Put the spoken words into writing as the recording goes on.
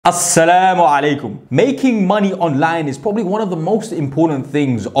Assalamu alaikum. Making money online is probably one of the most important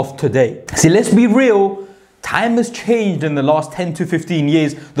things of today. See, let's be real, time has changed in the last 10 to 15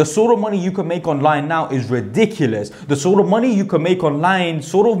 years. The sort of money you can make online now is ridiculous. The sort of money you can make online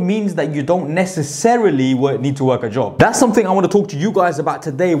sort of means that you don't necessarily need to work a job. That's something I want to talk to you guys about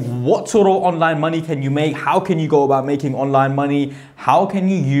today. What sort of online money can you make? How can you go about making online money? How can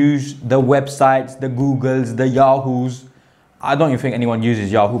you use the websites, the Googles, the Yahoos? I don't even think anyone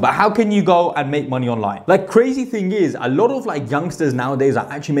uses Yahoo, but how can you go and make money online? Like, crazy thing is, a lot of like youngsters nowadays are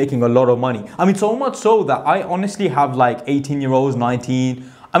actually making a lot of money. I mean, so much so that I honestly have like 18-year-olds, 19,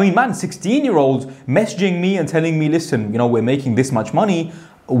 16-year-olds messaging me and telling me, listen, we're making this much money.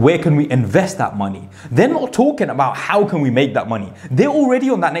 Where can we invest that money? They're not talking about how can we make that money. They're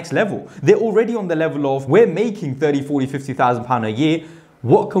already on that next level. They're already on the level of we're making 30, 40, 50,000 pounds a year.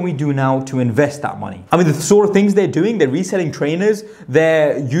 What can we do now to invest that money? I mean, the sort of things they're doing, they're reselling trainers,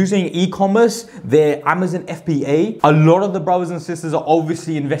 they're using e-commerce, they're Amazon FBA. A lot of the brothers and sisters are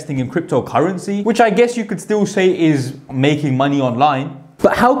obviously investing in cryptocurrency, which I guess you could still say is making money online.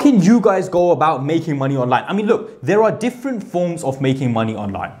 But how can you guys go about making money online? I mean, look, there are different forms of making money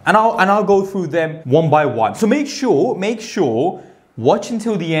online, and I'll go through them one by one. So make sure, watch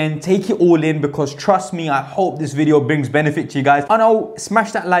until the end, take it all in, because trust me, I hope this video brings benefit to you guys. And I'll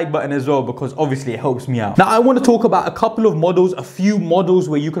smash that like button as well, because obviously it helps me out. Now, I want to talk about a couple of models, a few models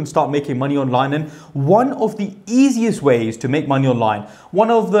where you can start making money online. And one of the easiest ways to make money online,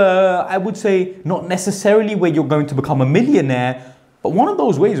 one of the, I would say, not necessarily where you're going to become a millionaire, but one of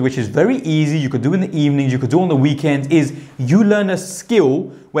those ways which is very easy, you could do in the evenings, you could do on the weekends, is you learn a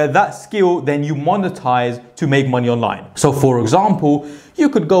skill where that skill then you monetize to make money online. So for example, you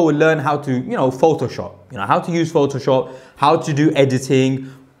could go and learn how to, Photoshop, how to use Photoshop, how to do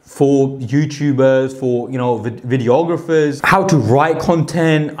editing for YouTubers, for, videographers, how to write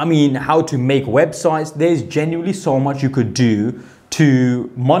content, how to make websites. There's genuinely so much you could do to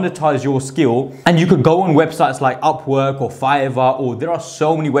monetize your skill. And you could go on websites like Upwork or Fiverr, or there are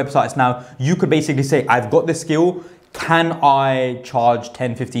so many websites now. You could basically say, I've got this skill. Can I charge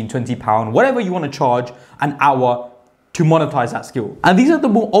 10, 15, 20 pounds, whatever you want to charge an hour to monetize that skill? And these are the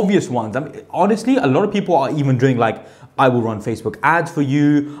more obvious ones. Honestly, a lot of people are even doing like, I will run Facebook ads for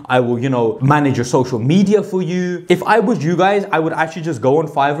you. I will, manage your social media for you. If I was you guys, I would actually just go on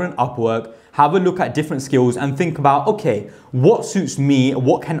Fiverr and Upwork, have a look at different skills and think about, okay, what suits me?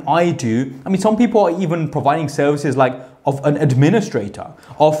 What can I do? Some people are even providing services like of an administrator,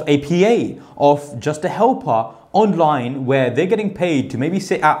 of a PA, of just a helper online, where they're getting paid to maybe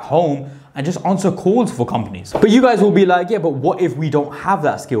sit at home and just answer calls for companies. But you guys will be like, yeah, but what if we don't have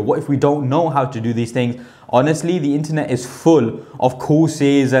that skill? What if we don't know how to do these things? Honestly, the internet is full of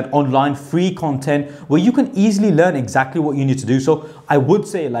courses and online free content where you can easily learn exactly what you need to do. So I would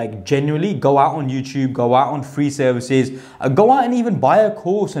say, like, genuinely go out on YouTube, go out on free services, go out and even buy a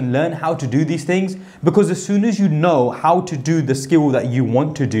course and learn how to do these things. Because as soon as you know how to do the skill that you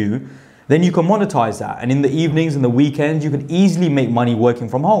want to do, then you can monetize that. And in the evenings and the weekends, you can easily make money working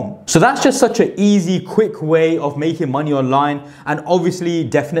from home. So that's just such an easy, quick way of making money online. And obviously,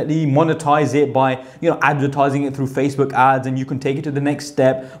 definitely monetize it by, advertising it through Facebook ads. And you can take it to the next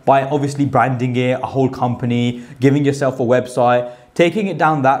step by obviously branding it, a whole company, giving yourself a website, taking it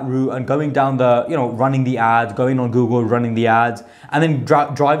down that route and going down the, running the ads, going on Google, running the ads, and then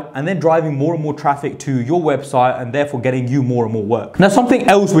driving more and more traffic to your website, and therefore getting you more and more work. Now, something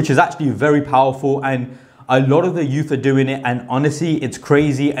else which is actually very powerful, and a lot of the youth are doing it, and honestly, it's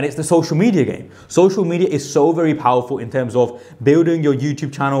crazy, and it's the social media game. Social media is so very powerful in terms of building your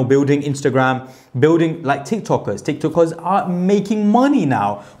YouTube channel, building Instagram, building like TikTokers. TikTokers are making money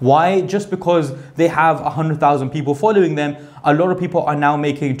now. Why? Just because they have 100,000 people following them. A lot of people are now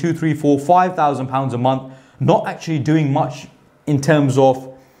making 2, 3, 4, 5,000 pounds a month, not actually doing much in terms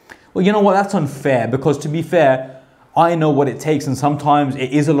of, well, you know what, that's unfair, because to be fair, I know what it takes, and sometimes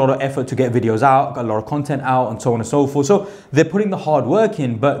it is a lot of effort to get videos out, a lot of content out, and so on and so forth. So they're putting the hard work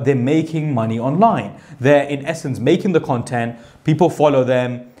in, but they're making money online. They're in essence making the content, people follow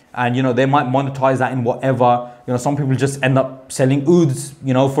them, and they might monetize that in whatever. Some people just end up selling ouds,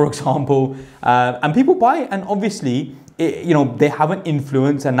 for example, and people buy it, and obviously they have an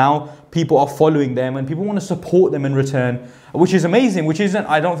influence, and now people are following them and people want to support them in return, which is amazing,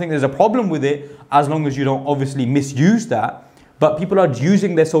 I don't think there's a problem with it, as long as you don't obviously misuse that. But people are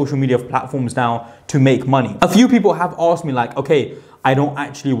using their social media platforms now to make money. A few people have asked me like, okay, I don't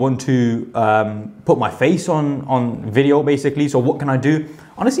actually want to put my face on video basically, so what can I do?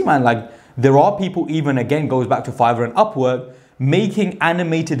 Honestly, man, like, there are people, even again, goes back to Fiverr and Upwork, making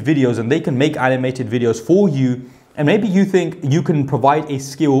animated videos, and they can make animated videos for you And maybe you think you can provide a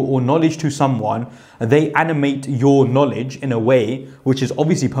skill or knowledge to someone, they animate your knowledge in a way, which is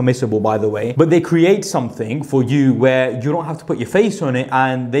obviously permissible by the way, but they create something for you where you don't have to put your face on it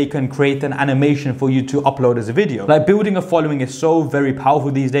and they can create an animation for you to upload as a video. Like building a following is so very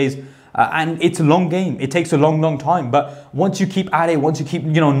powerful these days. And it's a long game. It takes a long time. But once you keep at it, once you keep,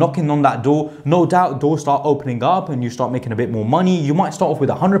 knocking on that door, no doubt doors start opening up and you start making a bit more money. You might start off with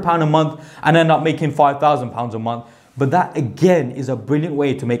 £100 a month and end up making £5,000 a month. But that again is a brilliant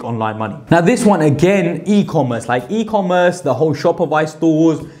way to make online money. Now this one again, e-commerce, the whole Shopify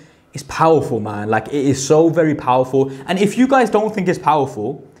stores is powerful, man. Like it is so very powerful. And if you guys don't think it's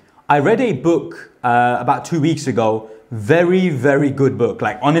powerful, I read a book about 2 weeks ago. Very good book.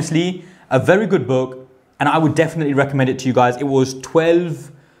 Like honestly, a very good book. And I would definitely recommend it to you guys. It was 12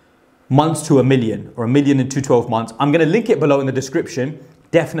 months to a million, or a million into 12 months. I'm going to link it below in the description.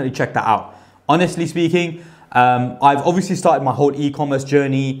 Definitely check that out. Honestly speaking, I've obviously started my whole e-commerce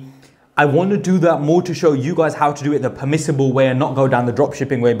journey. I want to do that more to show you guys how to do it the permissible way and not go down the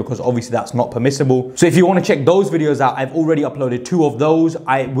dropshipping way, because obviously that's not permissible. So if you want to check those videos out, I've already uploaded 2 of those.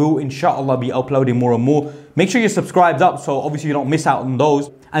 I will inshallah be uploading more and more. Make sure you're subscribed up so obviously you don't miss out on those,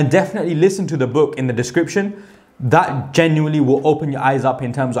 and definitely listen to the book in the description. That genuinely will open your eyes up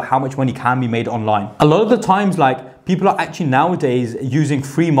in terms of how much money can be made online. A lot of the times, like people are actually nowadays using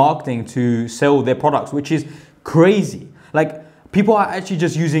free marketing to sell their products, which is crazy. Like people are actually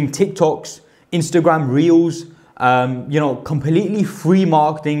just using TikToks, Instagram Reels, completely free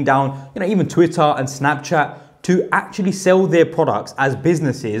marketing down, even Twitter and Snapchat to actually sell their products as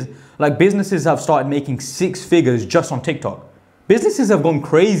businesses. Like businesses have started making 6 figures just on TikTok. Businesses have gone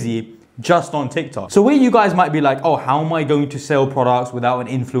crazy just on TikTok. So where you guys might be like, oh, how am I going to sell products without an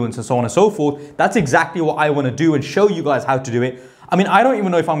influence and so on and so forth? That's exactly what I want to do and show you guys how to do it. I mean, I don't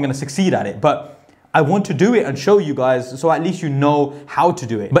even know if I'm going to succeed at it, but I want to do it and show you guys so at least you know how to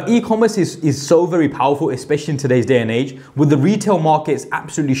do it. But e-commerce is so very powerful, especially in today's day and age. With the retail markets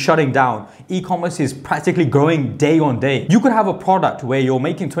absolutely shutting down, e-commerce is practically growing day on day. You could have a product where you're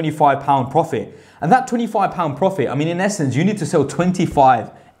making £25 profit, and that £25 profit, I mean, in essence, you need to sell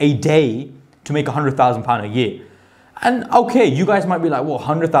 25 a day to make £100,000 a year. And okay, you guys might be like, well,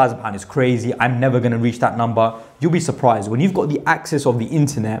 £100,000 is crazy. I'm never going to reach that number. You'll be surprised. When you've got the access of the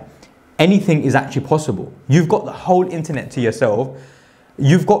internet, anything is actually possible. You've got the whole internet to yourself.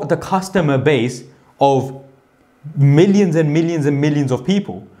 You've got the customer base of millions and millions and millions of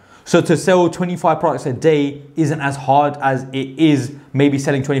people. So to sell 25 products a day isn't as hard as it is maybe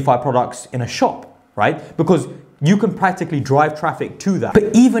selling 25 products in a shop, right? Because you can practically drive traffic to that.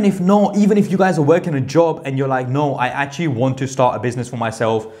 But even if you guys are working a job and you're like, no, I actually want to start a business for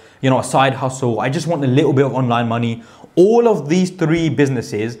myself, a side hustle, I just want a little bit of online money, all of these 3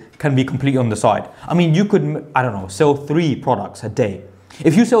 businesses can be completely on the side. I mean, you could, I don't know, sell 3 products a day.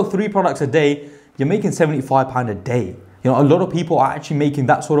 If you sell 3 products a day, you're making £75 a day. A lot of people are actually making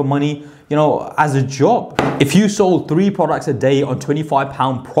that sort of money, as a job. If you sold 3 products a day on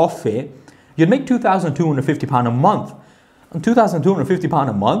 £25 profit, you'd make £2,250 a month. And £2,250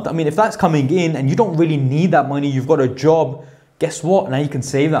 a month, I mean, if that's coming in and you don't really need that money, you've got a job, guess what? Now you can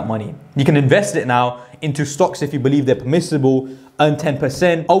save that money. You can invest it now into stocks if you believe they're permissible, earn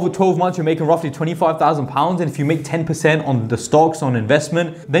 10%. Over 12 months, you're making roughly £25,000. And if you make 10% on the stocks, on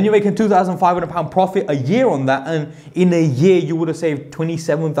investment, then you're making £2,500 profit a year on that. And in a year, you would have saved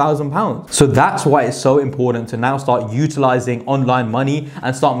 £27,000. So that's why it's so important to now start utilizing online money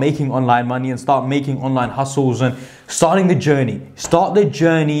and start making online money and start making online hustles and starting the journey. Start the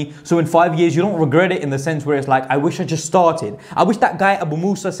journey so in 5 years, you don't regret it in the sense where it's like, I wish I just started. I wish that guy Abu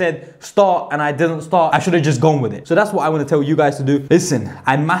Musa said, start, and I didn't start. I should have just gone with it. So that's what I want to tell you guys to do. Listen,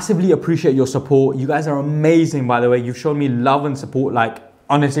 I massively appreciate your support. You guys are amazing, by the way. You've shown me love and support like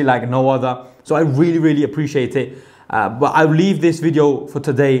honestly like no other. So I really appreciate it. But I'll leave this video for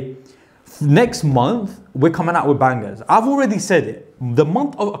today. Next month, we're coming out with bangers. I've already said it. The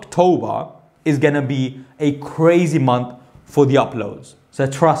month of October is going to be a crazy month for the uploads. So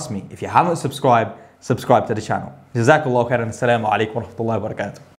trust me, if you haven't subscribed, subscribe to the channel. Jazakallah khairan. Assalamu alaikum wa rahmatullahi wa barakatuh.